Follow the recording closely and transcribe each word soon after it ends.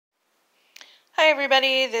Hi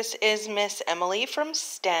everybody, this is Miss Emily from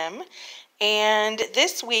STEM, and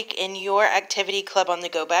this week in your Activity Club on the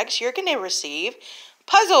Go bags, you're going to receive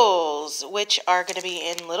puzzles, which are going to be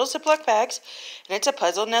in little Ziploc bags, and it's a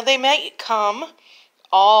puzzle. Now they might come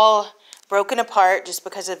all broken apart just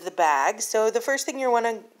because of the bag, so the first thing you're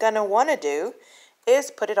going to want to do is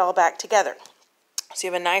put it all back together. So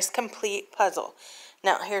you have a nice complete puzzle.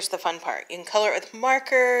 Now, here's the fun part. You can color it with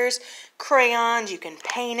markers, crayons, you can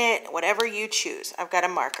paint it, whatever you choose. I've got a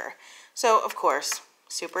marker. So, of course,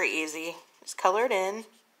 super easy. Just color it in.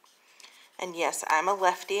 And yes, I'm a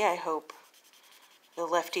lefty. I hope the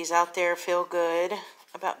lefties out there feel good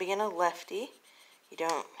about being a lefty. You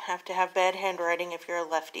don't have to have bad handwriting if you're a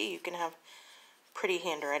lefty. You can have pretty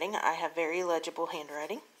handwriting. I have very legible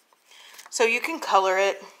handwriting. So you can color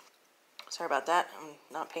it. Sorry about that. I'm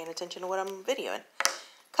not paying attention to what I'm videoing.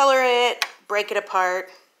 Color it, break it apart,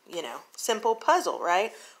 you know, simple puzzle,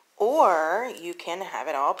 right? Or you can have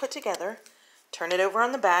it all put together, turn it over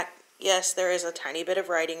on the back. Yes, there is a tiny bit of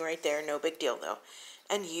writing right there, no big deal though.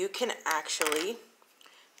 And you can actually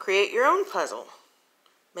create your own puzzle.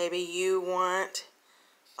 Maybe you want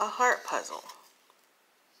a heart puzzle,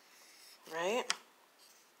 right?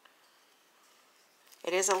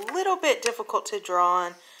 It is a little bit difficult to draw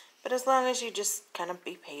on, but as long as you just kind of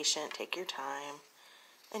be patient, take your time.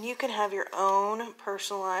 And you can have your own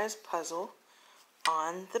personalized puzzle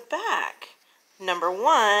on the back. Number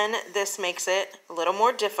one, this makes it a little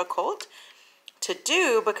more difficult to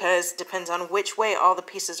do because it depends on which way all the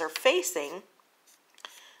pieces are facing.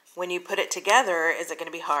 When you put it together, is it going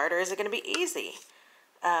to be hard or is it going to be easy?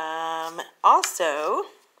 Also,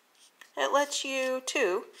 it lets you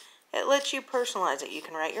personalize it. You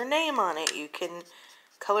can write your name on it. You can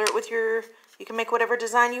color it with you can make whatever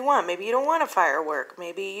design you want. Maybe you don't want a firework.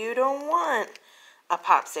 Maybe you don't want a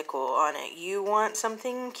popsicle on it. You want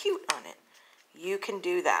something cute on it. You can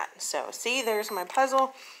do that. So see, there's my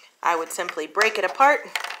puzzle. I would simply break it apart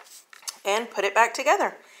and put it back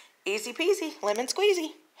together. Easy peasy, lemon squeezy.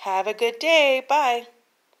 Have a good day. Bye.